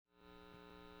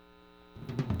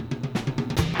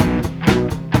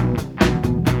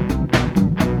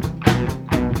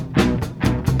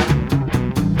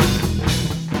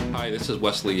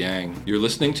Wesley Yang. You're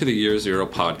listening to the Year Zero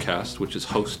podcast, which is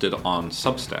hosted on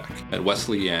Substack at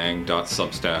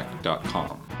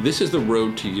wesleyyang.substack.com. This is the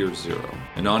Road to Year Zero,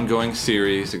 an ongoing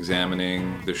series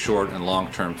examining the short and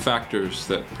long-term factors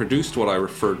that produced what I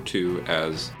referred to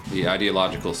as the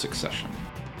ideological succession.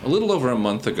 A little over a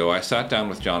month ago, I sat down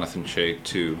with Jonathan Chait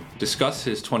to discuss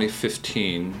his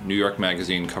 2015 New York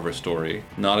Magazine cover story,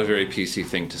 Not a Very PC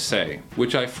Thing to Say,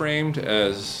 which I framed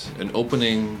as an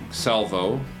opening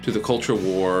salvo to the culture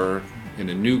war in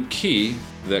a new key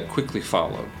that quickly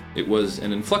followed. It was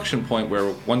an inflection point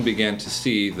where one began to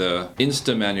see the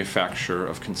insta-manufacture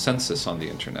of consensus on the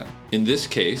internet. In this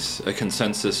case, a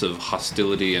consensus of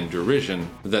hostility and derision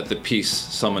that the piece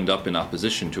summoned up in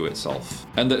opposition to itself,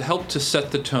 and that helped to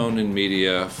set the tone in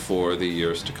media for the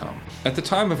years to come. At the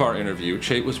time of our interview,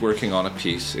 Chait was working on a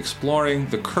piece exploring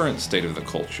the current state of the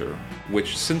culture,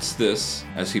 which since this,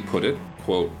 as he put it,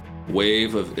 quote,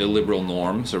 wave of illiberal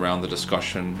norms around the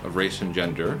discussion of race and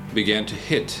gender began to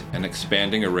hit an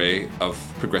expanding array of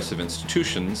progressive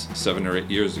institutions 7 or 8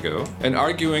 years ago, and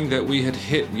arguing that we had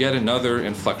hit yet another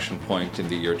inflection point in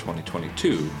the year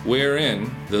 2022, wherein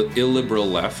the illiberal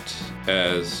left,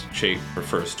 as Chait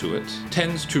refers to it,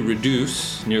 tends to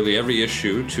reduce nearly every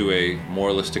issue to a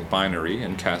moralistic binary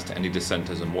and cast any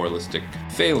dissent as a moralistic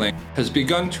failing, has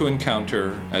begun to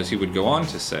encounter, as he would go on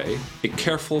to say, a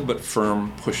careful but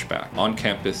firm pushback on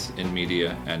campus, in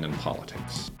media, and in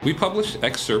politics. We published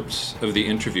excerpts of the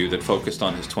interview that focused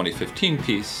on his 2015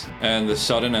 piece and the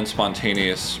sudden and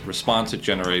spontaneous response it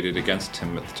generated against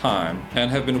him at the time,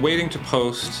 and have been waiting to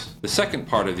post the second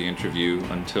part of the interview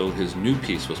until his new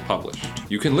piece was published.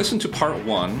 You can listen to part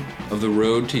 1 of The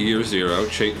Road to Year Zero,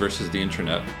 Chait versus the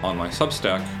Internet, on my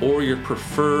Substack or your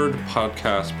preferred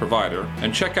podcast provider,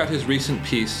 and check out his recent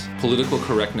piece, Political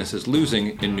Correctness is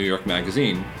Losing, in New York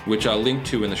Magazine, which I'll link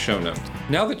to in the show notes.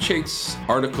 Now that Chait's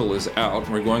article is out,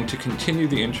 we're going to continue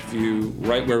the interview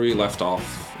right where we left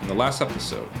off in the last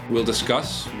episode. We'll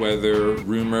discuss whether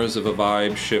rumors of a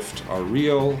vibe shift are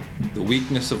real, the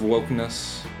weakness of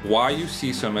wokeness, why you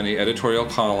see so many editorial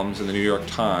columns in the New York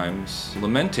Times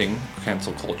lamenting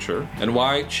cancel culture, and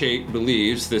why Chait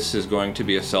believes this is going to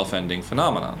be a self-ending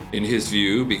phenomenon. In his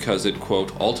view, because it,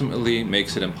 quote, ultimately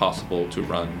makes it impossible to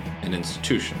run an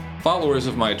institution. Followers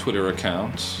of my Twitter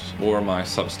account or my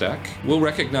Substack will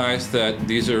recognize that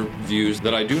these are views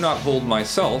that I do not hold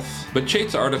myself, but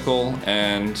Chait's article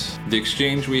and the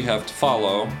exchange we have to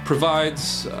follow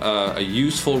provides a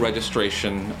useful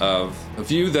registration of a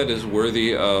view that is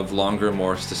worthy of longer,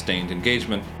 more sustained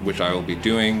engagement, which I will be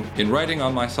doing in writing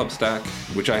on my Substack,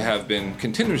 which I have been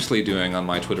continuously doing on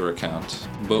my Twitter account,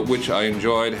 but which I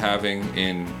enjoyed having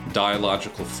in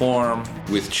dialogical form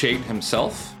with Chait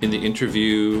himself in the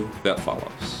interview that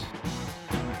follows.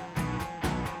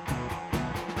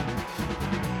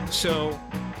 So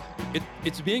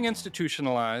it's being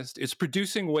institutionalized. It's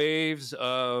producing waves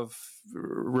of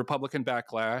Republican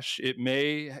backlash. It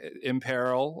may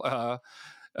imperil, sort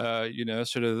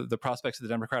of the prospects of the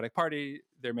Democratic Party.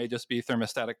 There may just be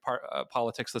thermostatic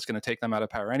politics that's going to take them out of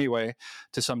power anyway,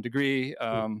 to some degree.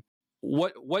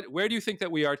 Where do you think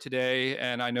that we are today?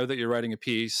 And I know that you're writing a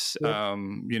piece,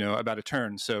 about a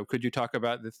turn. So could you talk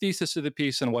about the thesis of the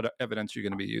piece and what evidence you're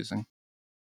going to be using?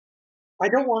 I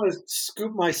don't want to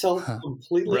scoop myself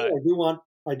completely. Right. I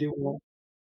do want.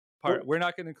 We're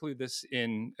not going to include this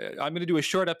in. I'm going to do a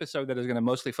short episode that is going to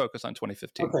mostly focus on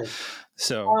 2015. Okay.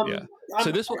 So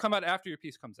So this will come out after your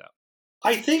piece comes out.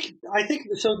 I think so. I think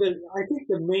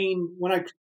the main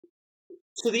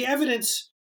the evidence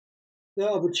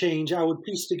of a change, I would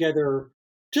piece together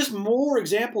just more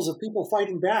examples of people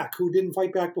fighting back who didn't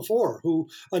fight back before, who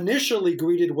initially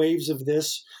greeted waves of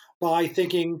this by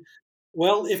thinking,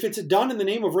 well, if it's done in the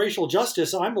name of racial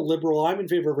justice, I'm a liberal, I'm in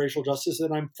favor of racial justice,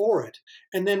 and I'm for it.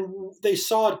 And then they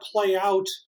saw it play out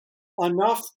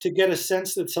enough to get a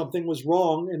sense that something was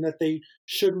wrong and that they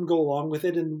shouldn't go along with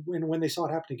it. And when they saw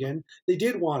it happen again, they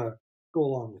did want to go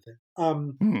along with it.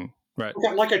 Right.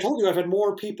 Like I told you, I've had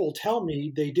more people tell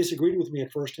me they disagreed with me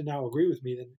at first and now agree with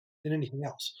me than anything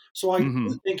else. So I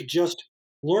do think just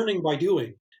learning by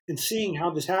doing and seeing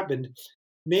how this happened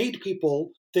made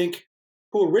people think,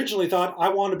 who originally thought, I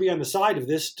want to be on the side of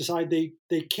this, decide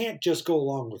they can't just go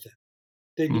along with it.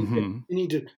 They need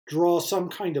to draw some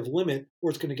kind of limit or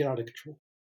it's going to get out of control.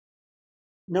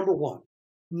 Number one.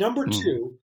 Number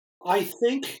two, I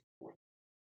think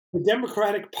the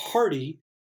Democratic Party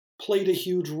played a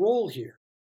huge role here.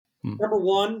 Number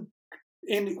one,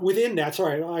 and within that,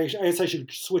 sorry, I guess I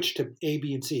should switch to A,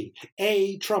 B, and C.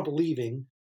 A, Trump leaving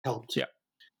helped. Yeah.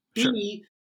 B,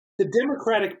 the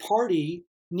Democratic Party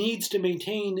needs to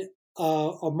maintain a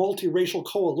multiracial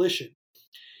coalition.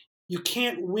 you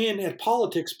can't win at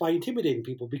politics by intimidating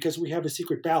people because we have a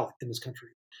secret ballot in this country.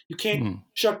 You can't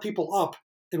shut people up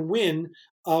and win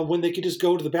when they can just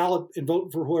go to the ballot and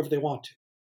vote for whoever they want to.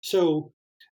 So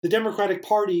the Democratic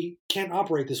Party can't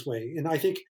operate this way, and I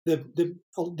think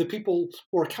the people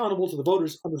who are accountable to the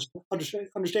voters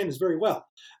understand this very well.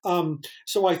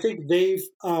 So I think they've,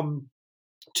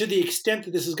 to the extent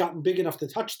that this has gotten big enough to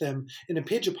touch them and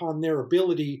impinge upon their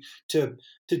ability to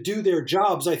do their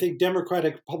jobs, I think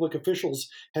Democratic public officials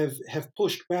have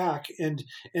pushed back, and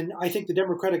I think the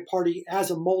Democratic Party,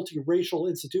 as a multiracial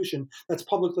institution that's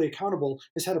publicly accountable,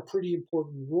 has had a pretty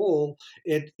important role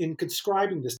in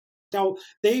conscribing this. Now,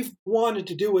 they've wanted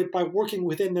to do it by working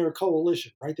within their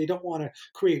coalition, right? They don't want to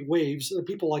create waves. The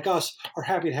people like us are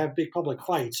happy to have big public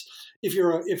fights. If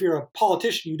you're a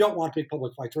politician, you don't want big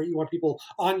public fights, right? You want people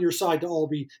on your side to all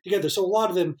be together. So a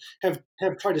lot of them have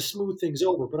tried to smooth things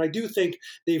over. But I do think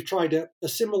they've tried to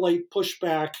assimilate, push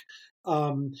back,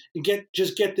 and get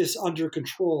this under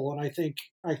control. And I think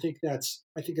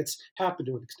it's happened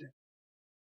to an extent.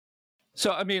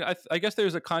 So, I mean, I guess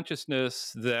there's a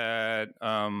consciousness that,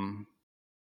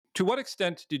 to what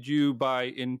extent did you buy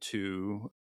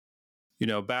into,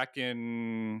 back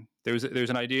in, there's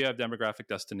an idea of demographic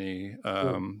destiny,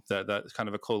 that's kind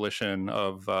of a coalition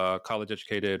of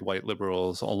college-educated white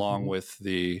liberals, along with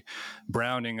the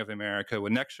browning of America,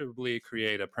 would inexorably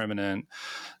create a permanent,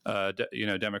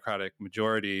 Democratic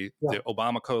majority. The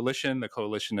Obama coalition, the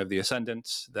coalition of the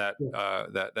ascendants that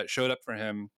showed up for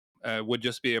him, would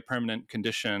just be a permanent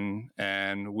condition.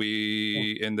 And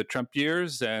we, in the Trump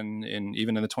years and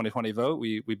even in the 2020 vote,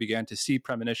 we began to see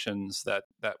premonitions that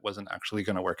wasn't actually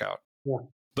going to work out. Yeah.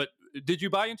 But did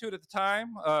you buy into it at the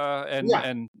time? And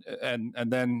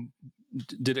then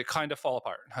did it kind of fall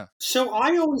apart? Huh. So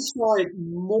I always saw it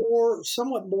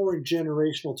somewhat more in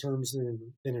generational terms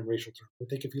than in racial terms. I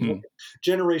think if you look at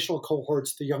generational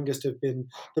cohorts, the youngest have been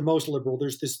the most liberal.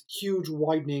 There's this huge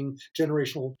widening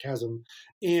generational chasm.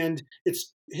 And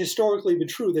it's historically been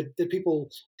true that people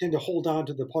tend to hold on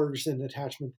to the partisan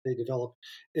attachment that they develop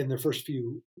in their first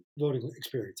few voting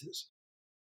experiences.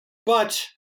 But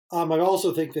I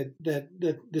also think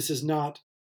that this is not,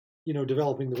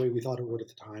 developing the way we thought it would at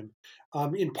the time,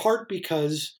 in part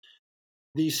because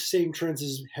these same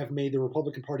trends have made the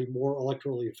Republican Party more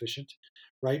electorally efficient,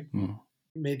 right?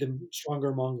 Made them stronger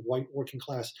among white working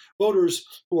class voters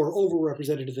who are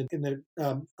overrepresented in the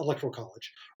electoral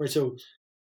college, right? So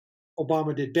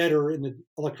Obama did better in the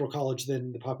electoral college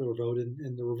than the popular vote,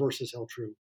 and the reverse has held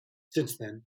true since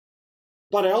then.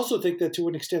 But I also think that to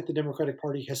an extent, the Democratic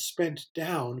Party has spent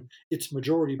down its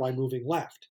majority by moving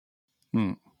left.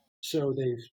 So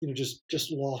they've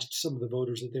just lost some of the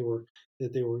voters that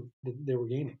they were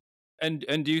gaining.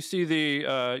 And do you see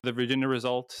the Virginia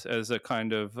result as a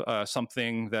kind of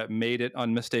something that made it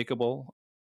unmistakable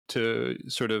to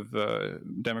sort of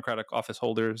Democratic office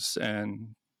holders and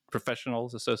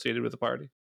professionals associated with the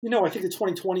party? I think the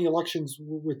 2020 elections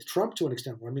with Trump, to an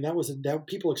extent, I mean, that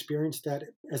people experienced that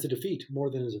as a defeat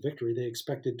more than as a victory. They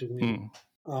expected to win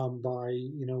by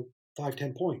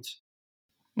 5-10 points.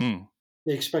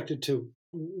 They expected to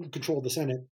control the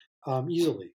Senate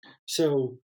easily.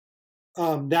 So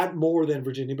that more than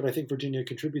Virginia, but I think Virginia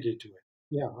contributed to it.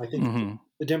 Yeah, I think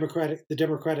the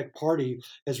Democratic Party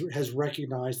has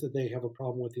recognized that they have a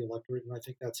problem with the electorate, and I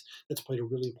think that's played a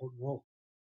really important role.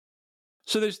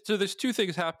 So there's two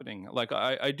things happening. Like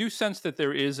I do sense that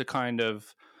there is a kind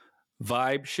of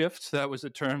vibe shift. That was a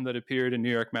term that appeared in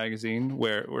New York Magazine,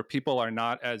 where people are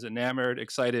not as enamored,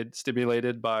 excited,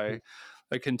 stimulated by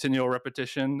a continual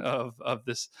repetition of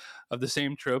the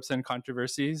same tropes and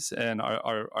controversies, and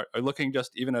are looking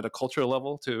just even at a cultural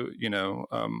level to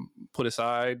put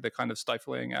aside the kind of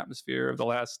stifling atmosphere of the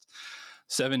last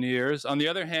 7 years. On the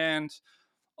other hand,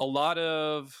 a lot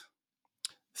of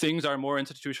things are more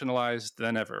institutionalized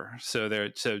than ever. So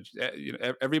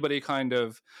everybody kind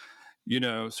of,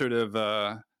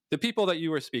 the people that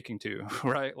you were speaking to,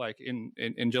 right? Like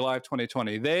in July of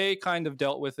 2020, they kind of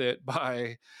dealt with it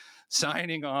by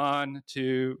signing on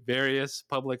to various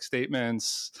public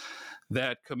statements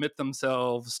that commit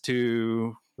themselves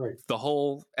to the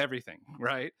whole everything,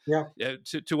 right? Yeah.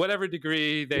 To whatever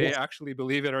degree they actually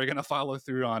believe it or are going to follow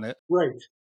through on it. Right.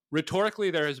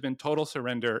 Rhetorically, there has been total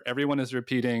surrender. Everyone is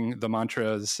repeating the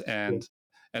mantras, and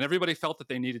everybody felt that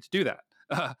they needed to do that.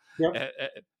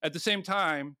 At the same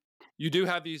time, you do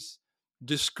have these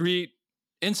discrete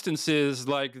instances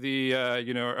like the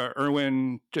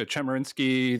Erwin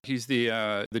Chemerinsky. He's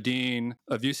the dean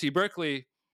of UC Berkeley,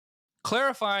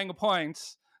 clarifying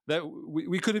points that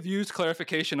we could have used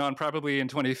clarification on probably in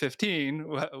 2015,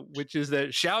 which is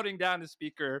that shouting down a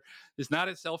speaker is not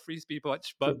itself free speech,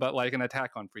 but like an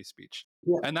attack on free speech.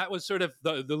 Yeah. And that was sort of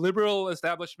the liberal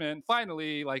establishment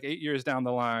finally, like 8 years down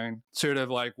the line, sort of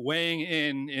like weighing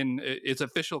in its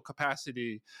official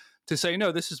capacity to say,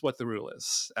 no, this is what the rule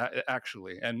is,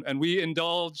 actually. And we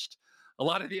indulged a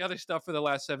lot of the other stuff for the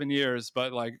last 7 years,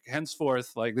 but like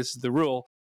henceforth, like this is the rule.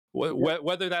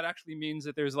 Whether that actually means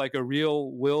that there's like a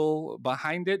real will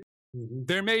behind it,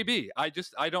 there may be.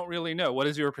 I don't really know. What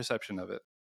is your perception of it?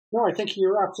 No, I think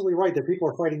you're absolutely right that people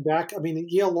are fighting back. I mean,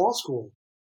 Yale Law School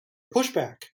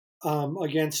pushback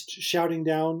against shouting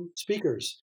down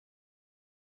speakers.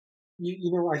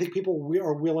 I think people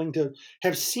are willing to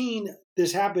have seen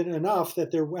this happen enough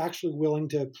that they're actually willing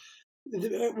to.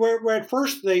 Where at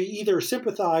first they either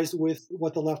sympathized with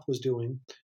what the left was doing,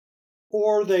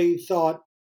 or they thought,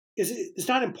 it's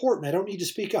not important. I don't need to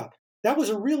speak up. That was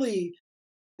a really,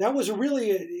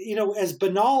 as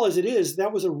banal as it is,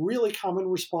 that was a really common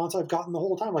response I've gotten the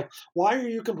whole time. Like, why are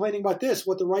you complaining about this?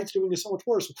 What the right's doing is so much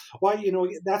worse. Why,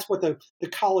 that's what the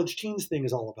college teens thing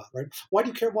is all about, right? Why do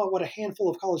you care about what a handful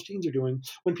of college teens are doing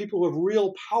when people who have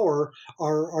real power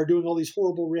are doing all these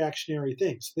horrible reactionary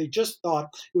things? They just thought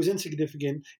it was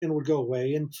insignificant and would go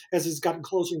away. And as it's gotten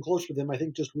closer and closer to them, I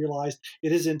think just realized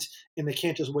it isn't, and they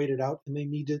can't just wait it out, and they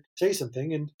need to say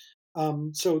something. And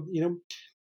so,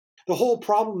 the whole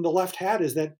problem the left had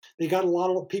is that they got a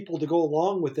lot of people to go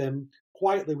along with them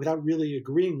quietly without really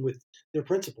agreeing with their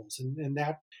principles, and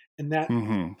that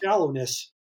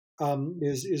shallowness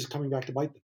is coming back to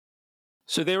bite them.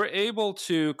 So they were able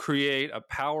to create a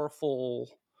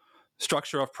powerful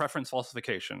structure of preference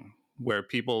falsification where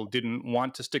people didn't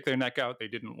want to stick their neck out. They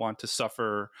didn't want to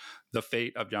suffer the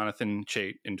fate of Jonathan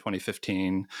Chait in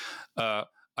 2015.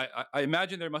 I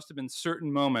imagine there must have been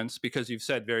certain moments, because you've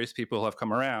said various people have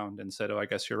come around and said, oh, I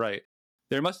guess you're right.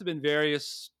 There must have been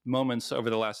various moments over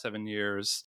the last 7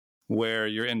 years where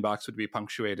your inbox would be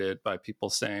punctuated by people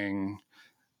saying,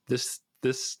 this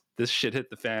shit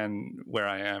hit the fan where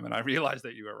I am, and I realized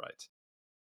that you were right.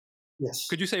 Yes.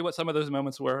 Could you say what some of those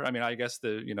moments were? I mean, I guess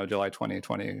the July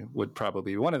 2020 would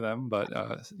probably be one of them, but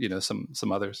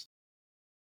some others.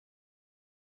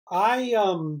 I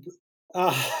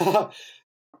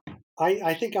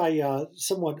think I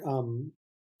somewhat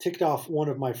ticked off one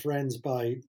of my friends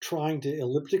by trying to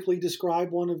elliptically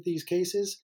describe one of these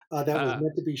cases that was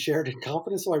meant to be shared in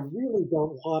confidence. So I really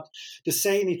don't want to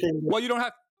say anything. Well, you don't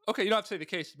have to say the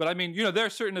case, but I mean, there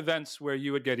are certain events where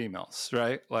you would get emails,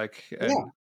 right? Like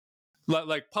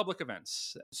public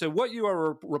events. So what you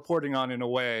are reporting on, in a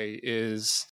way,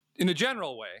 is, in a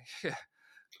general way,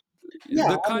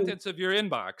 the contents of your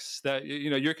inbox, that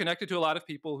you're connected to a lot of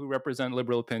people who represent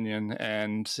liberal opinion,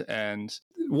 and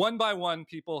one by one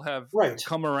people have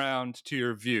come around to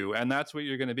your view, and that's what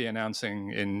you're going to be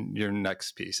announcing in your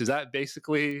next piece. Is that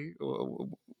basically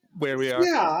where we are?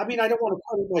 Yeah, I mean, I don't want to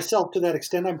put myself to that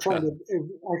extent. I'm trying to.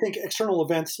 I think external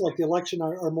events like the election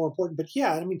are more important. But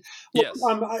yeah, I mean, look, yes.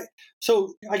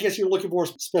 So I guess you're looking for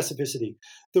specificity.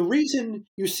 The reason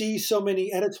you see so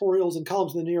many editorials and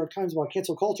columns in the New York Times about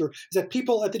cancel culture is that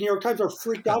people at the New York Times are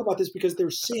freaked out about this because they're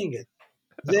seeing it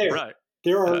there. Right.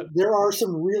 There are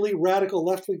some really radical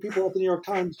left-wing people at the New York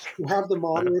Times who have the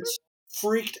moderates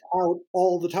freaked out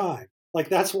all the time. Like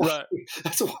that's why. Right.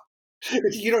 That's why.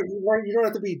 You don't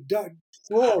have to be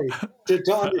Freud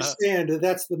to understand that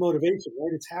that's the motivation,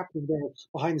 right? It's happening there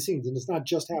behind the scenes, and it's not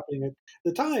just happening at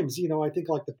the Times. I think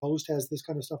like the Post has this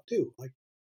kind of stuff too. Like,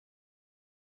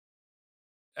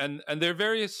 and there are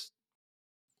various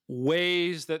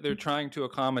ways that they're trying to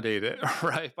accommodate it,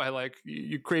 right? By like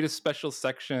you create a special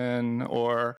section,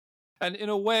 and in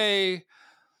a way,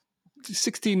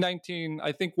 1619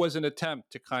 I think was an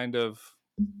attempt to kind of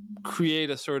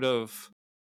create a sort of,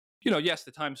 yes,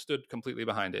 the Times stood completely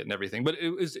behind it and everything, but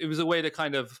it was a way to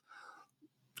kind of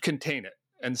contain it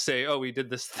and say, oh, we did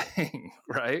this thing,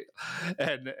 right?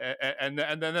 And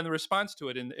then the response to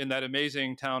it in that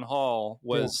amazing town hall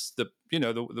was the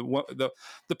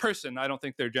person, I don't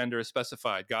think their gender is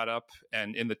specified, got up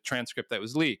and in the transcript that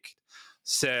was leaked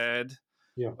said,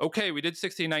 okay, we did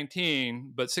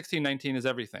 1619, but 1619 is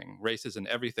everything. Race is in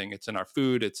everything. It's in our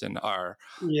food. It's in our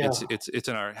it's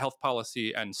in our health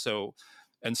policy, and so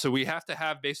we have to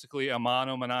have basically a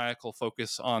monomaniacal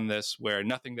focus on this, where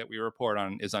nothing that we report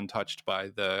on is untouched by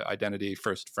the identity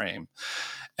first frame.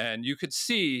 And you could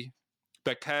see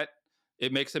Beckett,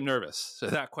 it makes him nervous. So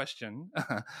that question,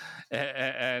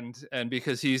 and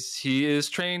because he is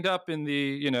trained up in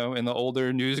the in the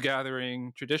older news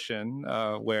gathering tradition,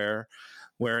 where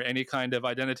where any kind of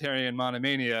identitarian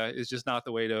monomania is just not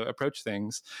the way to approach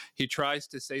things. He tries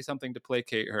to say something to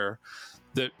placate her.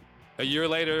 That a year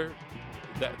later,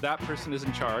 that person is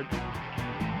in charge.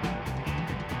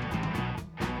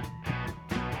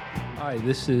 Hi,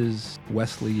 this is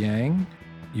Wesley Yang.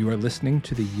 You are listening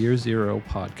to the Year Zero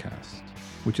podcast,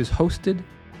 which is hosted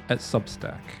at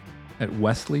Substack at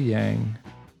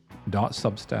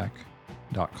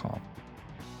wesleyyang.substack.com.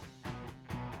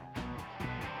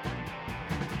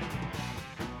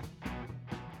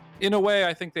 In a way,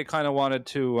 I think they kind of wanted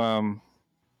to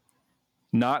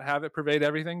not have it pervade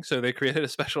everything, so they created a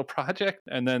special project.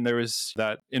 And then there was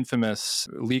that infamous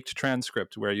leaked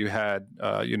transcript where you had,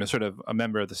 sort of a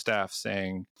member of the staff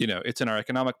saying, it's in our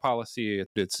economic policy,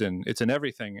 it's in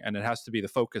everything, and it has to be the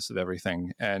focus of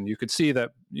everything. And you could see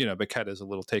that, Beckett is a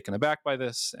little taken aback by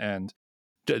this and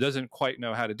doesn't quite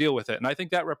know how to deal with it. And I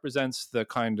think that represents the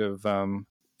kind of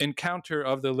encounter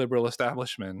of the liberal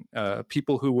establishment,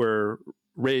 people who were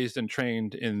raised and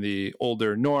trained in the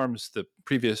older norms, the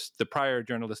prior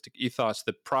journalistic ethos,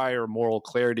 the prior moral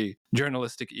clarity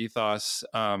journalistic ethos,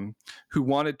 who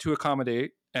wanted to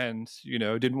accommodate and,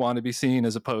 didn't want to be seen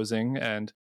as opposing,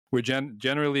 and were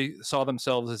generally saw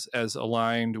themselves as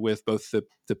aligned with both the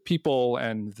people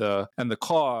and the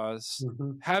cause,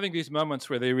 having these moments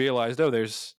where they realized,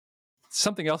 there's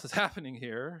something else is happening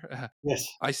here. Yes.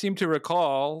 I seem to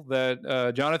recall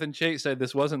that Jonathan Chait said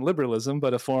this wasn't liberalism,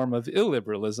 but a form of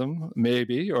illiberalism,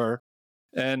 maybe,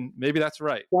 and maybe that's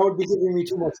right. That would be giving me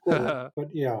too much credit, but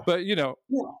yeah. But,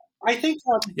 I think,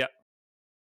 yeah.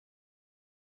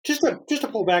 Just to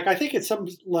pull back, I think at some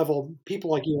level,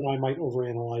 people like you and I might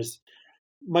overanalyze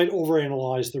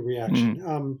the reaction.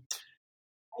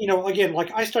 Mm-hmm. Again,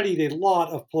 like I studied a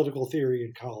lot of political theory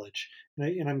in college,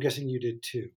 and I'm guessing you did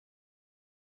too.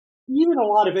 Even a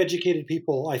lot of educated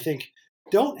people, I think,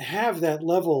 don't have that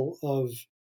level of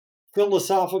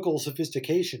philosophical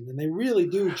sophistication, and they really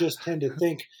do just tend to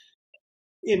think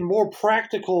in more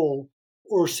practical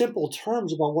or simple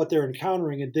terms about what they're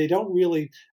encountering, and they don't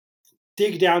really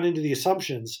dig down into the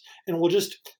assumptions, and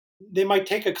they might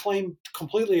take a claim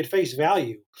completely at face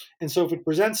value. And so if it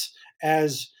presents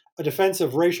as a defense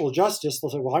of racial justice,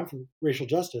 they'll say, well, I'm for racial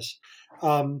justice.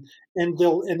 And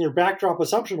their backdrop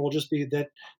assumption will just be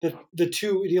that the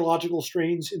two ideological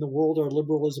strains in the world are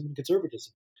liberalism and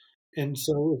conservatism. And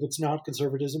so if it's not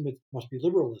conservatism, it must be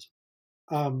liberalism.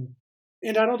 And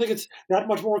I don't think it's that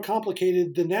much more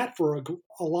complicated than that for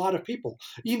a lot of people.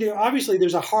 Obviously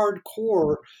there's a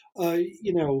hardcore,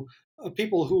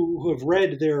 people who have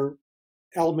read their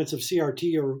elements of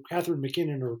CRT or Catherine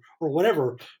McKinnon or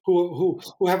whatever, who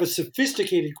have a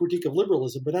sophisticated critique of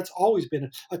liberalism, but that's always been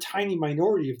a tiny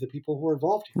minority of the people who are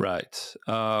involved here. Right.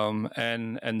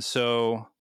 And so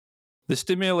the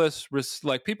stimulus,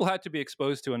 people had to be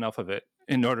exposed to enough of it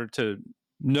in order to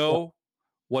know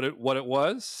what it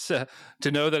was,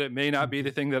 to know that it may not be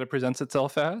the thing that it presents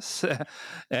itself as,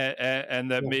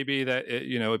 and that maybe that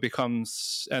it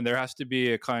becomes, and there has to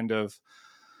be a kind of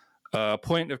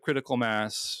point of critical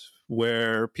mass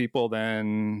where people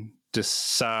then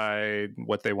decide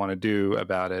what they want to do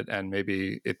about it, and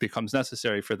maybe it becomes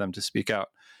necessary for them to speak out.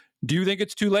 Do you think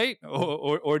it's too late,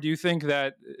 or do you think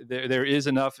that there is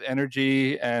enough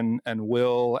energy and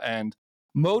will and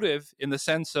motive, in the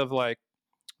sense of like,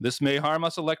 this may harm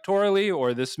us electorally,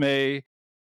 or this may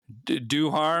do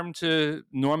harm to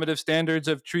normative standards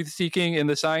of truth seeking in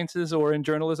the sciences or in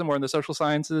journalism or in the social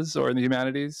sciences or in the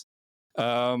humanities,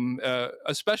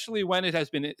 especially when it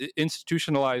has been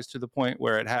institutionalized to the point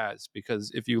where it has? Because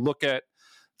if you look at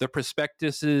the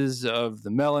prospectuses of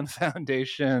the Mellon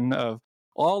Foundation, of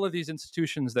all of these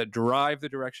institutions that drive the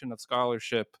direction of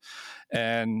scholarship,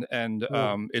 and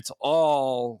it's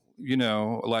all,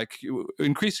 like,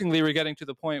 increasingly we're getting to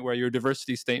the point where your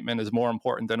diversity statement is more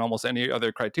important than almost any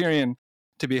other criterion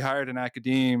to be hired in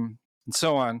academe, and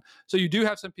so on. So you do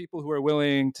have some people who are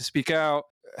willing to speak out.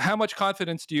 How much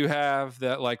confidence do you have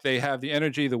that, like, they have the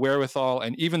energy, the wherewithal,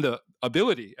 and even the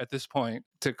ability at this point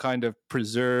to kind of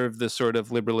preserve the sort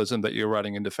of liberalism that you're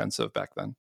writing in defense of back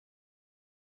then?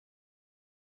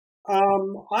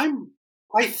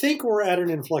 I think we're at an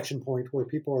inflection point where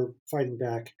people are fighting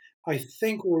back. I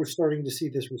think we're starting to see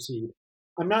this recede.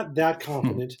 I'm not that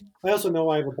confident. I also know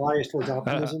I have a bias towards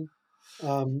optimism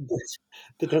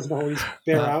that doesn't always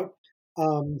bear out.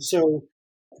 So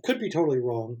I could be totally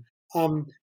wrong.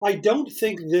 I don't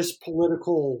think this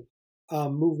political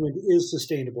movement is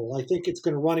sustainable. I think it's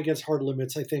going to run against hard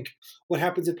limits. I think what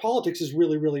happens in politics is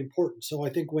really, really important. So I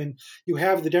think when you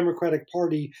have the Democratic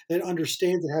Party that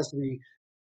understands it has to be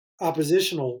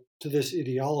oppositional to this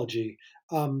ideology,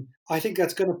 I think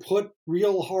that's going to put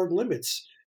real hard limits.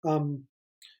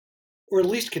 or at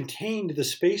least contained the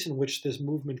space in which this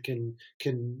movement can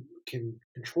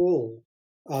control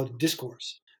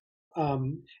discourse.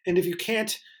 And if you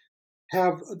can't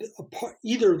have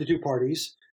either of the two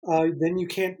parties, then you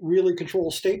can't really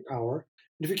control state power.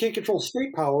 And if you can't control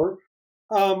state power,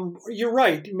 you're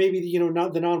right. Maybe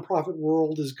not the nonprofit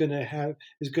world is going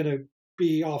to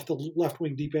be off the left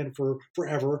wing deep end for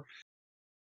forever.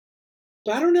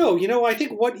 But I don't know. I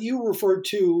think what you referred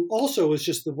to also is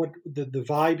just the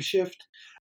vibe shift.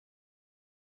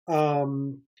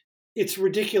 It's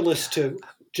ridiculous to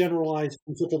generalize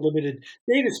from such a limited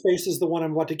data space as the one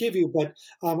I'm about to give you, but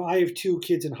I have two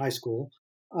kids in high school.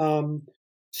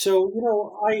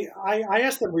 So, I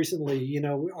asked them recently,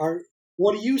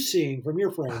 what are you seeing from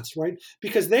your friends, right?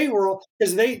 Because their world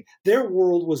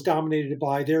was dominated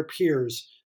by their peers,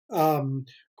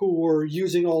 who were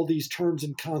using all these terms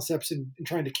and concepts and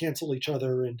trying to cancel each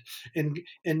other and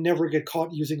never get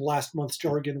caught using last month's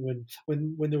jargon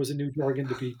when there was a new jargon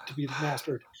to be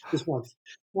mastered this month.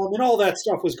 And all that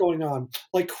stuff was going on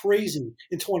like crazy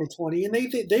in 2020, and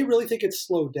they really think it's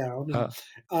slowed down.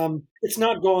 And it's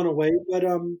not gone away, but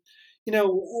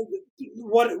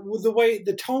what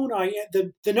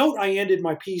the note I ended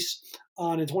my piece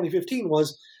on in 2015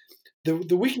 was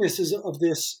the weaknesses of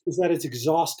this is that it's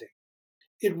exhausting.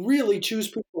 It really chews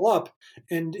people up,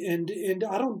 and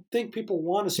I don't think people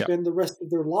want to spend the rest of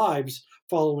their lives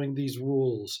following these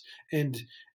rules and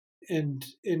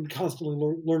constantly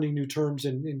learning new terms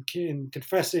and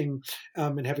confessing,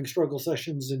 and having struggle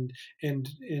sessions and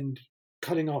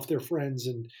cutting off their friends,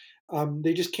 and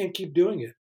they just can't keep doing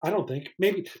it. I don't think.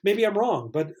 Maybe I'm wrong,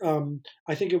 but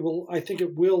I think it will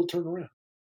turn around.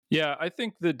 Yeah, I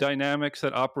think the dynamics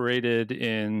that operated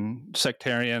in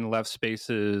sectarian left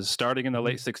spaces starting in the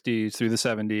late 60s through the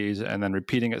 70s and then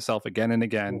repeating itself again and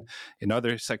again in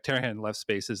other sectarian left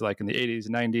spaces like in the 80s,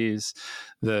 90s,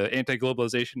 the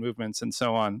anti-globalization movements and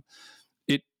so on,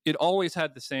 it always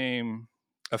had the same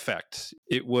effect.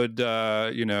 It would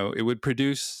it would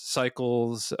produce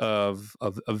cycles of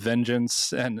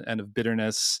vengeance and of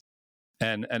bitterness.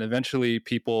 And eventually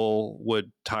people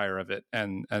would tire of it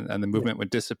and the movement would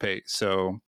dissipate.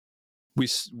 So we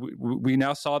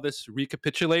now saw this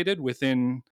recapitulated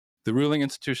within the ruling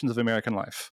institutions of American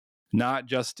life, not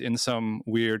just in some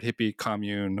weird hippie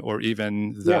commune or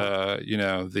even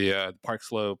the Park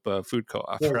Slope food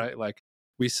co-op, right? Like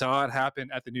we saw it happen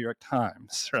at the New York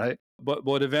Times, right? But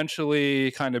what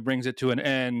eventually kind of brings it to an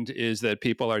end is that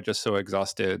people are just so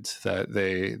exhausted that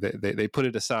they put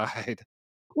it aside.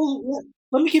 Well,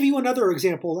 let me give you another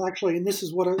example, actually, and this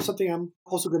is something I'm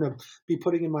also going to be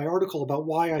putting in my article about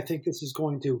why I think this is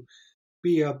going to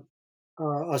be a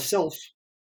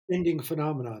self-ending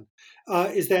phenomenon.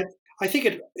 Is that I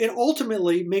think it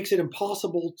ultimately makes it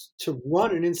impossible to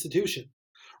run an institution,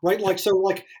 right? Like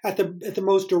at the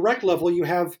most direct level, you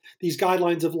have these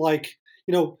guidelines of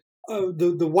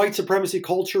the white supremacy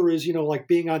culture is like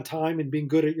being on time and being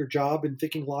good at your job and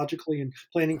thinking logically and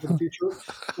planning for the future.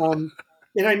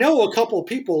 And I know a couple of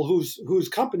people whose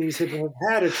companies have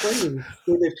had a training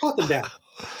where they've taught them that.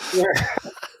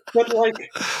 But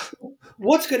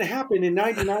what's going to happen in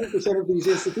 99% of these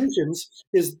institutions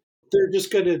is they're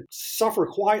just going to suffer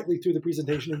quietly through the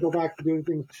presentation and go back to doing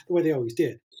things the way they always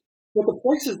did. But the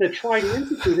places that try to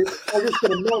institute it are just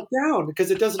going to melt down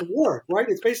because it doesn't work, right?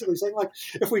 It's basically saying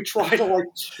if we try to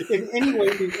in any way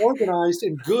be organized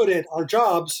and good at our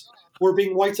jobs, we're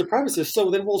being white supremacists. So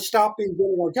then we'll stop being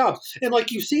good at our jobs. And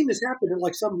you've seen this happen in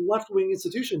some left-wing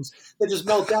institutions that just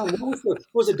melt down. What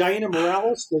was it Diana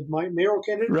Morales, the mayoral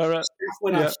candidate? Right.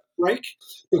 Went on strike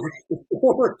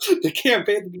before the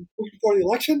campaign, before the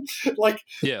election.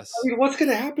 Yes. I mean, what's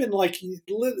going to happen?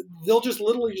 They'll just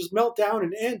literally just melt down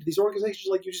and end. These organizations,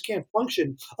 you just can't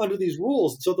function under these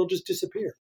rules, so they'll just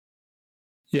disappear.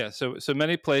 Yeah, so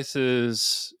many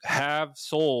places have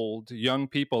sold young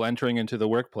people entering into the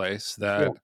workplace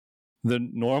that the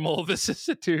normal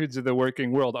vicissitudes of the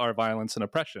working world are violence and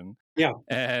oppression. Yeah,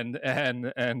 and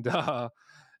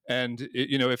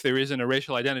if there isn't a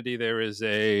racial identity, there is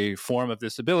a form of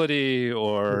disability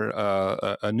or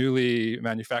a newly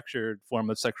manufactured form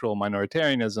of sexual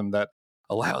minoritarianism that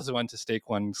allows one to stake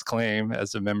one's claim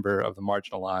as a member of the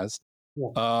marginalized.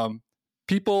 Yeah.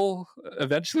 People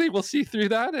eventually will see through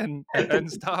that and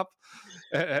stop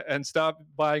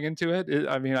buying into it.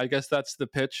 I mean, I guess that's the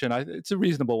pitch, and it's a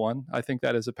reasonable one. I think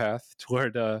that is a path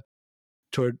toward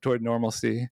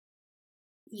normalcy.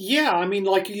 Yeah, I mean,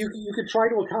 like you could try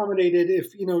to accommodate it if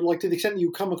like to the extent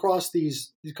you come across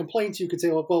these complaints, you could say,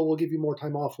 well, we'll give you more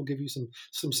time off, we'll give you some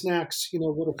snacks,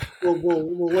 we'll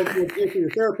let you pay for your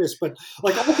therapist, but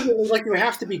like ultimately, like you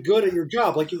have to be good at your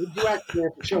job, like you actually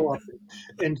have to show up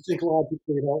and think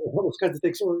logically, all those kinds of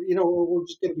things, or we're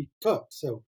just going to be cooked.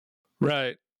 So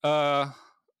Right.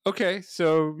 Okay.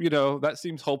 So, that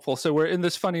seems hopeful. So we're in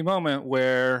this funny moment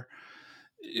where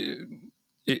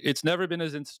it's never been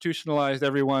as institutionalized.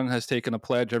 Everyone has taken a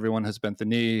pledge. Everyone has bent the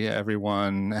knee.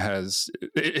 Everyone has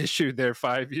issued their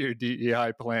 5-year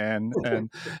DEI plan,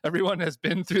 and everyone has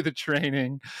been through the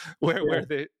training where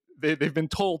yeah, they've been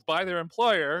told by their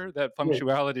employer that right,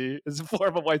 punctuality is a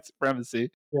form of white supremacy.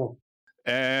 yeah,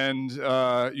 And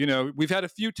we've had a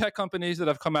few tech companies that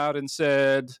have come out and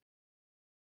said,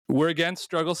 we're against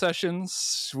struggle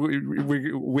sessions.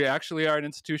 We actually are an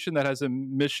institution that has a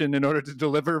mission in order to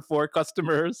deliver for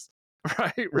customers,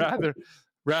 right?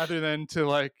 Rather than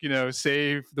to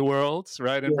save the world,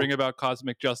 right, and yeah, bring about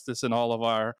cosmic justice in all of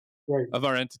our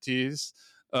right. entities.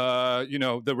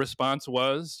 The response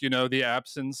was, the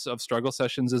absence of struggle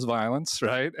sessions is violence,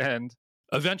 right? And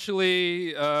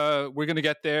eventually, we're going to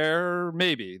get there.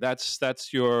 Maybe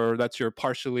that's your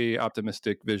partially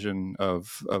optimistic vision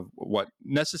of what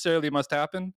necessarily must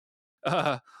happen,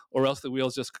 or else the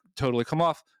wheels just totally come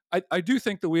off. I do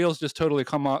think the wheels just totally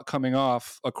coming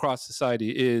off across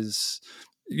society is,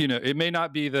 it may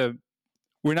not be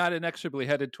we're not inexorably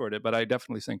headed toward it, but I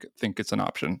definitely think it's an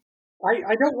option.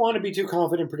 I don't want to be too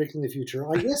confident predicting the future.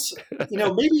 I guess,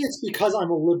 maybe it's because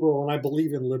I'm a liberal and I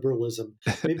believe in liberalism.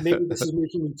 Maybe this is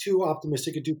making me too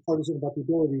optimistic and too partisan about the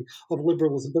ability of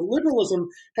liberalism. But liberalism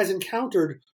has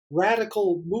encountered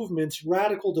radical movements,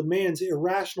 radical demands,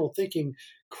 irrational thinking,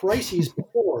 crises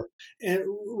before. And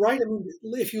right, I mean,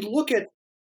 if you look at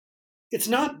it's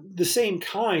not the same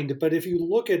kind, but if you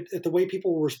look at the way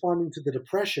people were responding to the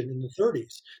Depression in the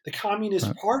 30s, the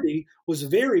Communist Party was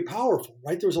very powerful,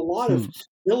 right? There was a lot of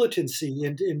militancy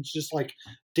and just like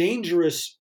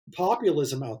dangerous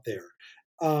populism out there.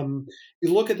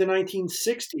 You look at the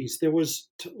 1960s, there was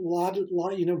a lot,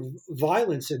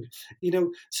 violence, and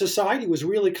society was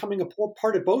really coming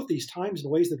apart at both these times in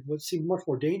ways that would seem much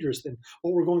more dangerous than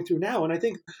what we're going through now. And I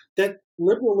think that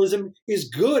liberalism is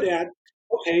good at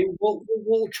okay,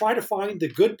 we'll try to find the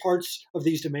good parts of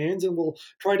these demands, and we'll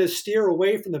try to steer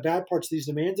away from the bad parts of these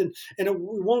demands, we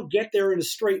won't get there in a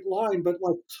straight line, but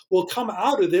like we'll come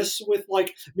out of this with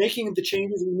like making the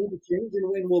changes we need to change,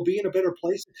 and we'll be in a better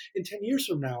place in 10 years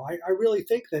from now. I really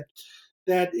think that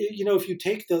if you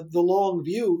take the long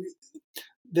view,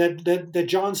 that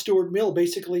John Stuart Mill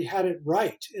basically had it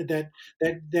right.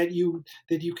 That you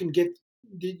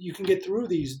can get through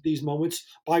these moments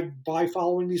by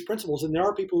following these principles, and there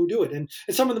are people who do it, and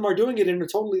some of them are doing it in a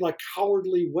totally like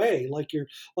cowardly way, like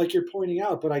you're pointing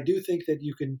out. But I do think that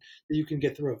you can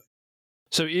get through it.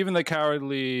 So even the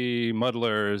cowardly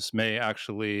muddlers may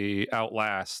actually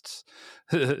outlast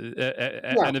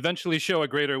Yeah, and eventually show a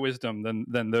greater wisdom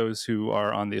than those who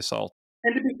are on the assault.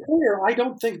 and to be clear, I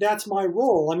don't think that's my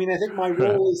role. I mean, I think my Right.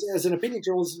 role is as an opinion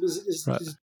journalist Right.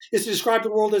 is to describe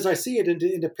the world as I see it and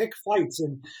to pick fights.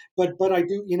 But I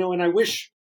do, I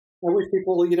wish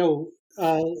people,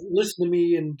 listen to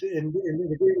me and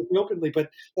agree with me openly.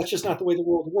 But that's just not the way the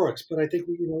world works. But I think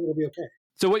it'll be okay.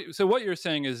 So what you're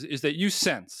saying is that you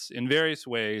sense in various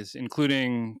ways,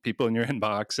 including people in your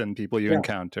inbox and people you Yeah,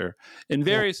 encounter, in yeah,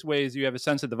 various ways you have a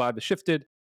sense that the vibe has shifted,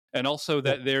 and also yeah,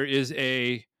 that there is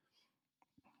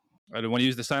I don't want to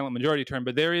use the silent majority term,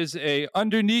 but there is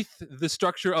underneath the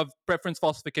structure of preference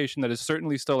falsification that is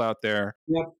certainly still out there.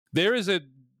 yeah, There is a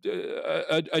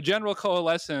general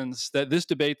coalescence that this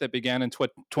debate that began in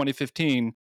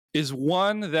 2015 is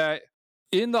one that,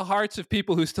 in the hearts of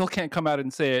people who still can't come out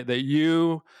and say it, that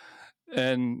you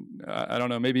and I don't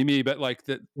know, maybe me, but like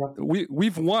that yeah,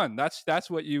 we've won. That's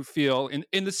what you feel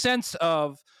in the sense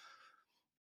of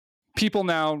people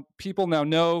now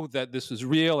know that this is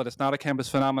real, that it's not a campus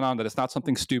phenomenon, that it's not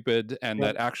something stupid, and yeah.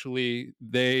 that actually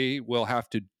they will have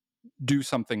to do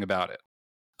something about it.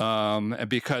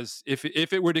 Because if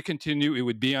it were to continue, it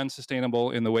would be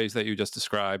unsustainable in the ways that you just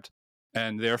described,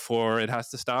 and therefore it has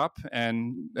to stop,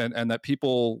 and that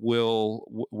people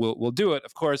will do it.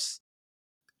 Of course,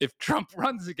 if Trump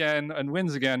runs again and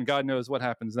wins again, God knows what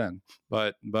happens then.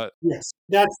 But Yes,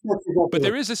 that's exactly right.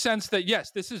 there is a sense that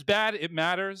yes, this is bad. It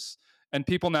matters, and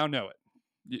people now know it.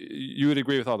 You would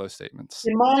agree with all those statements?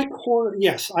 In my corner,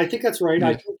 yes, I think that's right.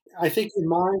 Yeah. I think in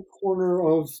my corner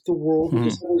of the world, which Mhm.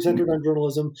 is always centered on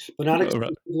journalism, but not Right.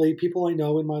 exclusively, people I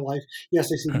know in my life,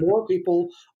 yes, I see more people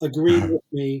agreeing with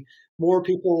me, more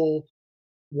people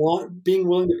being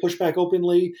willing to push back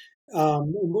openly.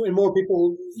 And more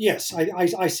people, yes,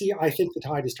 I see. I think the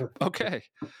tide is turning. Okay,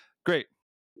 great.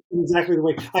 Exactly the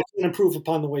way I can improve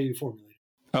upon the way you formulate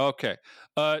it. Okay.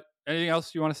 Anything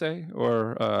else you want to say,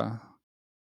 or?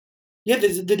 Yeah,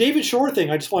 the David Shore thing.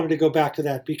 I just wanted to go back to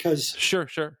that because Sure,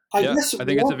 sure. I Yeah, guess I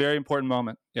think it's a very important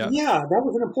moment. Yeah. yeah, that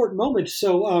was an important moment.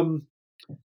 So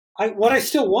what I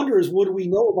still wonder is, would we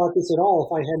know about this at all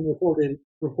if I hadn't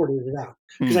reported it out?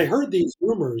 Because I Mm. heard these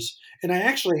rumors, and I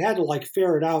actually had to like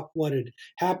ferret out what had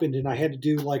happened, and I had to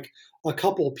do like a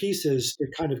couple of pieces to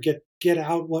kind of get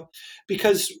out what.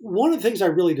 Because one of the things I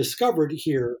really discovered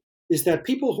here is that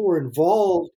people who are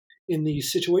involved in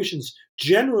these situations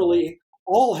generally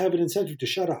all have an incentive to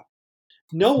shut up.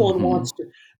 No one Hmm. wants to.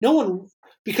 No one,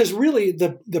 because really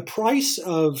the price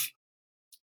of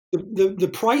the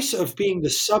price of being the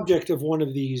subject of one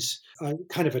of these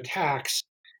kind of attacks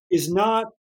is not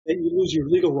that you lose your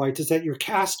legal rights, is that you're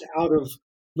cast out of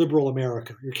liberal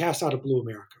America. You're cast out of blue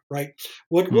America, right?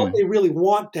 What Mm. they really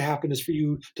want to happen is for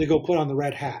you to go put on the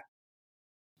red hat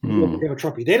and Mm. become a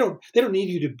Trumpy. They don't need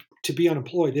you to be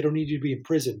unemployed. They don't need you to be in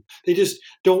prison. They just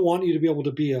don't want you to be able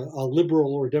to be a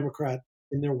liberal or a Democrat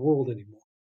in their world anymore.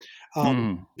 Um,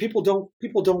 Mm. people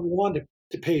don't want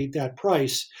to pay that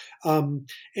price, and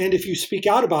if you speak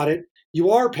out about it, you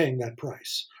are paying that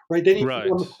price, right? Then you Right.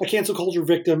 become a cancel culture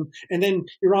victim, and then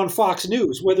you're on Fox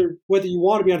News, whether you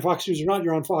want to be on Fox News or not.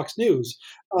 You're on Fox News.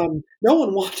 No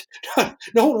one wants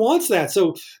no one wants that,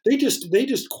 so they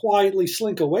just quietly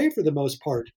slink away for the most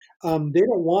part. They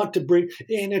don't want to bring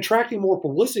and attracting more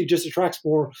publicity just attracts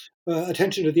more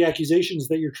attention to the accusations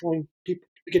that you're trying to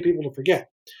get people to forget.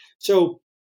 So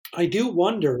I do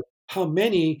wonder how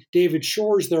many David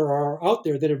Shores there are out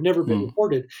there that have never been Mm.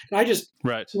 reported. And I just,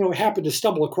 Right. happened to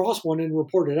stumble across one and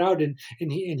report it out, and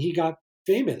he got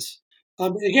famous.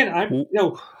 Again, I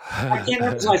can't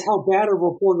emphasize how bad a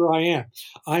reporter I am.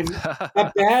 I'm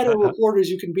as bad a reporter as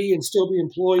you can be and still be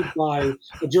employed by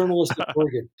a journalist in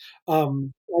Oregon.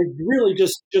 I really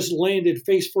just landed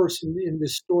face first in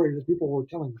this story that people were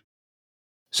telling me.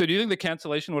 So, do you think the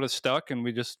cancellation would have stuck, and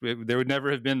there would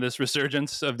never have been this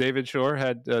resurgence of David Shore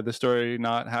had the story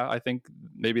not? I think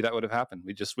maybe that would have happened.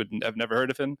 We just would have never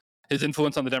heard of him. His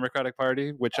influence on the Democratic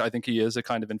Party, which I think he is a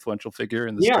kind of influential figure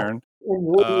in this Yeah, turn,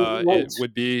 and right.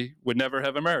 it would never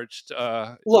have emerged.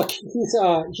 Look,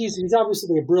 he's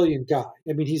obviously a brilliant guy.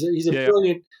 I mean, he's a Yeah, yeah,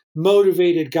 brilliant,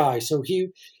 motivated guy. So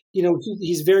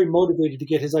he's very motivated to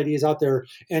get his ideas out there,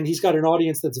 and he's got an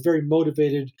audience that's very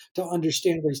motivated to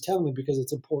understand what he's telling them because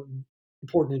it's important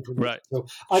information. right, So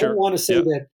I don't sure, want to say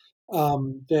yeah.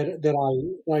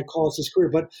 that I caused his career,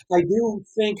 but I do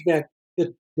think that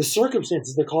the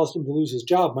circumstances that caused him to lose his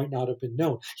job might not have been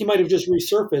known. He might have just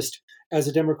resurfaced as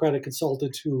a Democratic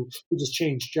consultant who just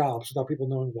changed jobs without people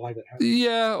knowing why that happened.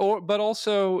 Yeah, but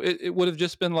also it would have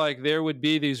just been like there would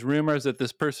be these rumors that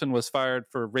this person was fired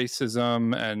for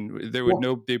racism, and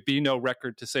Yep. there'd be no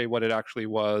record to say what it actually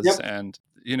was, Yep. and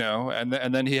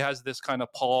and then he has this kind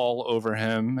of pall over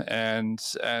him, and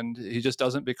he just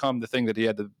doesn't become the thing that he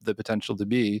had the potential to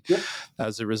be Yep.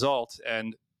 as a result.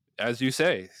 And as you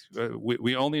say,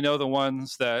 we only know the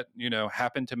ones that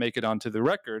happen to make it onto the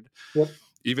record, Yep.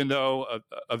 even though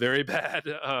a very bad,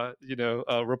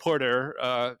 reporter,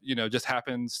 just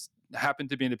happened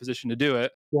to be in a position to do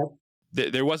it.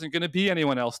 Yep. There wasn't going to be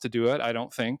anyone else to do it, I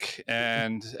don't think.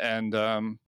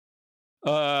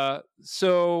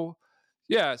 So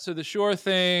yeah, so the Shore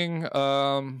thing.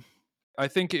 I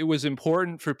think it was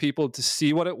important for people to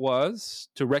see what it was,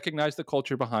 to recognize the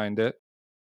culture behind it,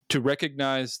 to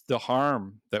recognize the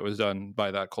harm that was done by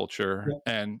that culture, Yep.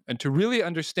 and to really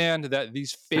understand that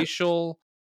these facial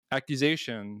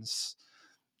accusations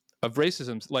of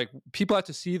racism, like, people have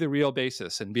to see the real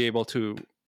basis and be able to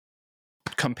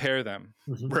compare them,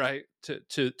 Mhm. right,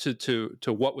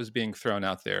 to what was being thrown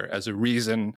out there as a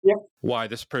reason Yep. why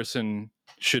this person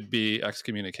should be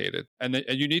excommunicated. And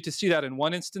you need to see that in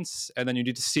one instance, and then you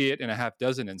need to see it in a half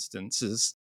dozen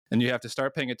instances, and you have to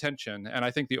start paying attention. And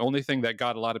I think the only thing that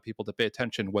got a lot of people to pay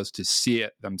attention was to see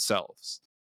it themselves.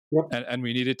 Yep. And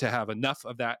we needed to have enough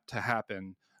of that to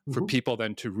happen for Mhm. people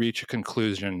then to reach a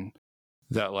conclusion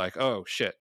that, like, oh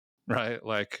shit, right?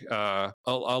 Like, a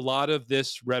lot of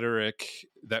this rhetoric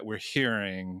that we're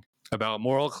hearing about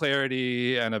moral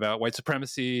clarity and about white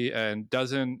supremacy and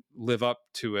doesn't live up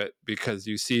to it, because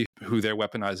you see who they're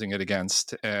weaponizing it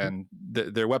against, and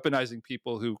they're weaponizing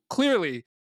people who clearly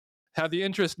have the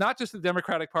interest not just of the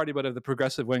Democratic Party, but of the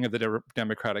progressive wing of the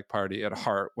Democratic Party at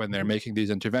heart, when they're making these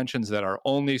interventions that are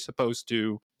only supposed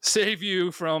to save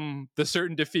you from the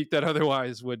certain defeat that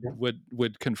otherwise would Yep.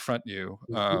 would confront you,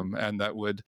 Mhm. and that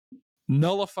would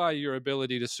nullify your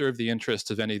ability to serve the interests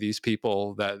of any of these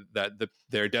people that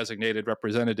their designated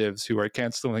representatives who are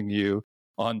canceling you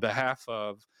on behalf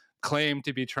of claim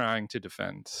to be trying to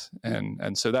defend.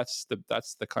 And so that's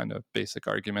the kind of basic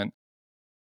argument.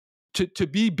 To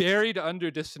be buried under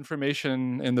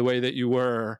disinformation in the way that you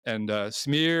were, and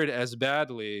smeared as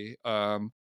badly,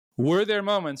 were there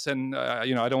moments, and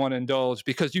I don't want to indulge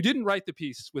because you didn't write the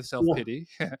piece with self-pity,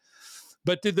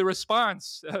 but did the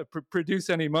response produce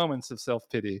any moments of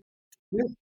self-pity? Yeah.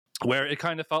 Where it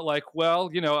kind of felt like,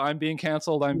 well, I'm being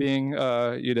canceled, I'm being,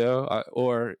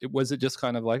 or was it just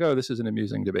kind of like, oh, this is an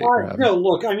amusing debate we're having? No,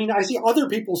 look, I mean, I see other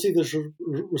people see this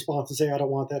response and say, I don't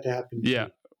want that to happen to me.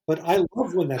 But I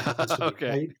love when that happens to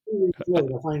Okay. me. I really enjoy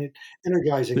it. I find it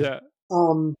energizing. Yeah.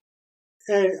 I'm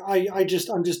just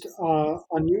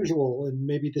unusual, and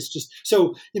maybe this just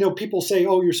so people say,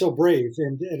 "Oh, you're so brave,"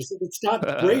 and it's not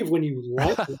brave when you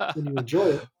like it, when you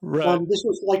enjoy it. Right. This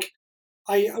was like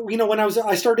when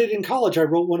I started in college, I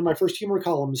wrote one of my first humor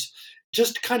columns,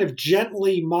 just kind of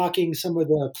gently mocking some of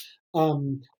the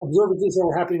observances that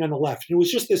were happening on the left. And it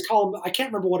was just this column. I can't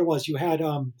remember what it was. You had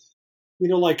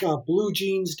like Blue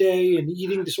Jeans Day and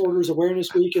Eating Disorders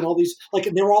Awareness Week and all these, like,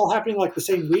 and they were all happening like the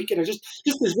same week. And I just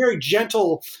this very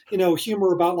gentle,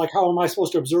 humor about like, how am I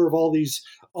supposed to observe all these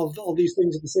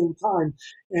things at the same time?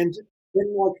 And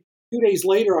then like 2 days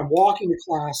later, I'm walking to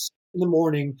class in the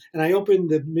morning and I open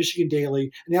the Michigan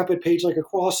Daily and the op-ed page, like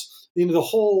across, the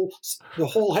whole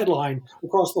headline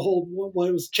across the whole, well,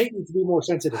 it was changing to be more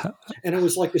sensitive. And it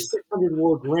was like this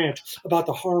 600-word rant about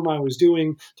the harm I was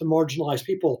doing to marginalized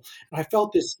people. And I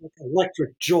felt this like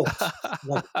electric jolt.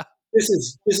 Like, this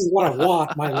is what I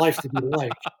want my life to be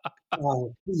like.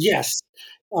 Yes.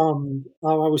 I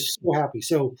was so happy.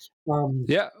 So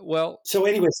yeah. Well. So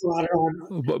anyway, so I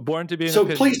don't know. Born to be. So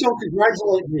please don't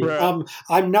congratulate me. Right.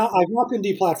 I've not been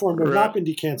deplatformed. I've not been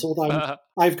decanceled.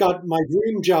 I've got my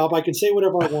dream job. I can say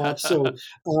whatever I want. So I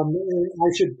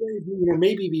should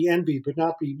maybe be envied, but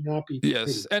not be.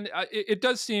 Yes, and it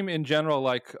does seem in general,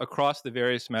 like across the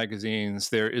various magazines,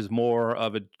 there is more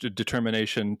of a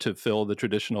determination to fill the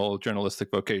traditional journalistic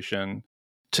vocation.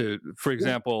 To, for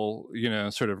example,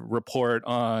 sort of report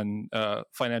on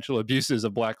financial abuses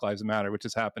of Black Lives Matter, which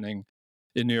is happening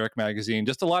in New York Magazine.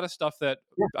 Just a lot of stuff that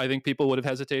I think people would have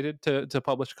hesitated to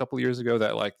publish a couple of years ago.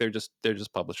 That like they're just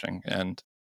publishing, and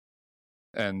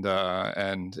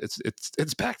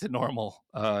it's back to normal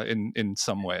in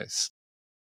some ways.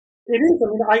 It is.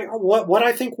 I mean, what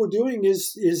I think we're doing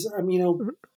is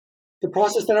the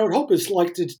process that I would hope is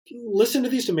like to listen to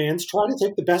these demands, try to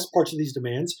take the best parts of these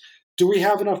demands. Do we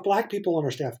have enough Black people on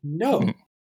our staff? No. Mm-hmm.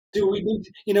 Do we need,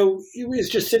 it's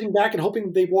just sitting back and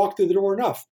hoping they walk through the door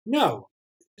enough? No.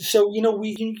 So, we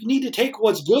need to take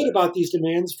what's good about these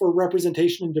demands for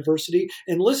representation and diversity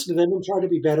and listen to them and try to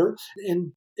be better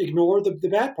and ignore the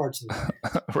bad parts of them.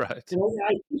 Right.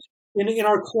 In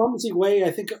our clumsy way, I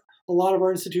think a lot of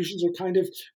our institutions are kind of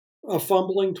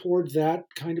fumbling toward that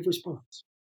kind of response.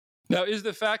 Now, is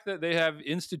the fact that they have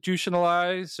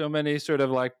institutionalized so many sort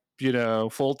of like,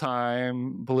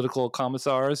 full-time political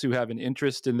commissars who have an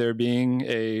interest in there being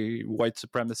a white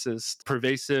supremacist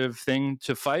pervasive thing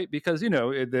to fight, because,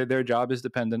 their job is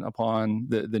dependent upon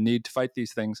the need to fight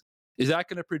these things. Is that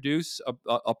going to produce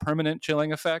a permanent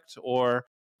chilling effect, or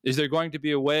is there going to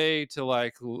be a way to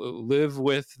like live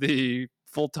with the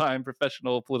full-time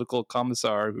professional political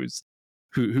commissar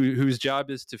whose job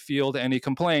is to field any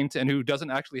complaint and who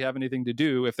doesn't actually have anything to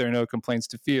do if there are no complaints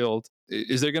to field?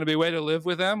 Is there going to be a way to live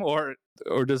with them, or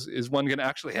is one going to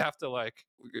actually have to like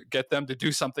get them to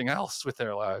do something else with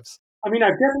their lives? I mean,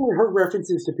 I've definitely heard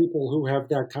references to people who have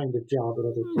that kind of job at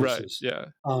other places. Right.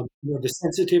 Yeah. The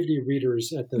sensitivity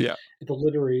readers at the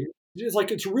literary,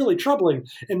 it's really troubling.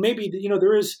 And maybe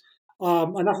there is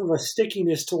enough of a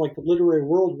stickiness to like the literary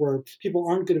world where people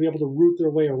aren't going to be able to root their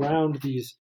way around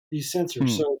these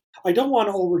censors. So I don't want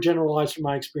to overgeneralize from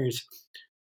my experience.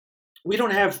 We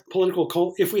don't have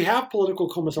if we have political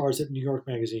commissars at New York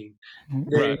Magazine,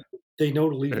 they know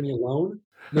to leave me alone.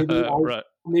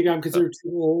 Maybe I'm considered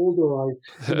too old, or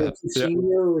I'm too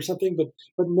senior or something, but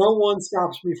no one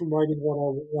stops me from writing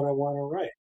what I want to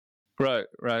write.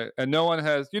 Right. And no one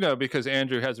has, because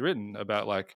Andrew has written about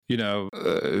like,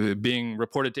 being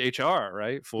reported to HR,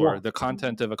 right, for the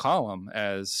content of a column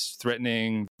as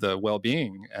threatening the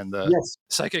well-being and the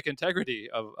psychic integrity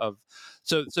of.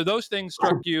 So those things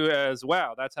struck you as,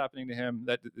 wow, that's happening to him.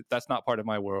 That's not part of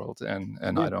my world, and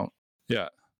I don't. Yeah.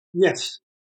 Yes.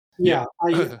 Yeah.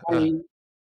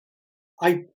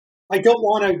 I don't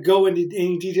want to go into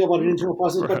any detail about an internal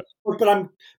process,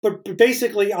 but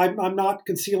basically I'm not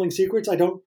concealing secrets. I've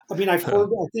heard, I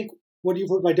think what you've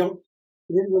heard, I don't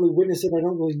didn't really witness it. I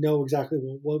don't really know exactly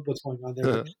what's going on there.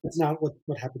 But that's not what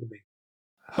happened to me.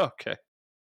 Okay.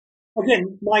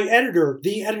 Again, the editor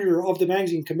of the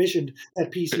magazine, commissioned that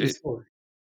PC story.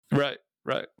 Right.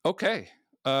 Okay.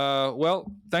 Well,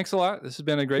 thanks a lot. This has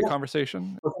been a great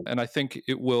conversation. Okay. And I think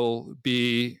it will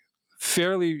be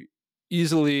fairly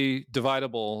easily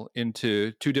dividable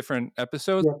into 2 different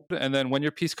episodes. Yeah. And then when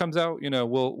your piece comes out,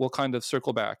 we'll kind of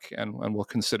circle back and we'll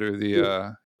consider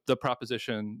the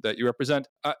proposition that you represent.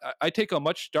 I take a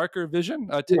much darker vision,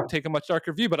 take a much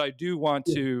darker view, but I do want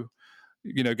to,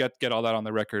 get all that on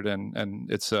the record,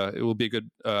 and it will be a good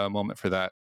moment for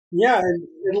that. Yeah, and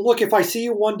look, if I see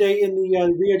you one day in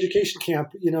the re-education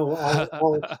camp,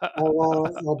 I'll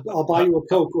buy you a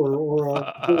Coke or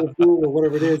a bowl of gruel or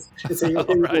whatever it is, and say,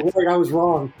 okay, right. I was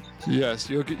wrong. Yes,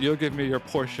 you'll give me your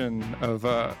portion of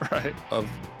of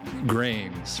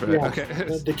grains, right? Yeah, okay.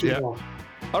 The quinoa.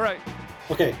 All right.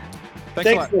 Okay. Thanks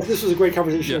a lot. This was a great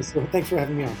conversation. Yeah. So thanks for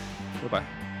having me on. Bye-bye.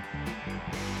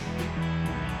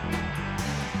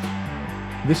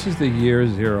 This is the Year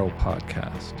Zero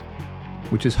podcast,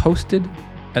 which is hosted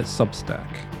at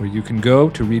Substack, where you can go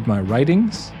to read my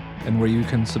writings and where you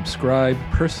can subscribe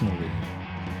personally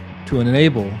to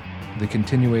enable the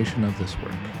continuation of this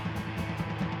work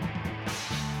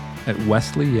at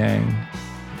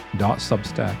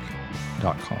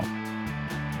wesleyyang.substack.com.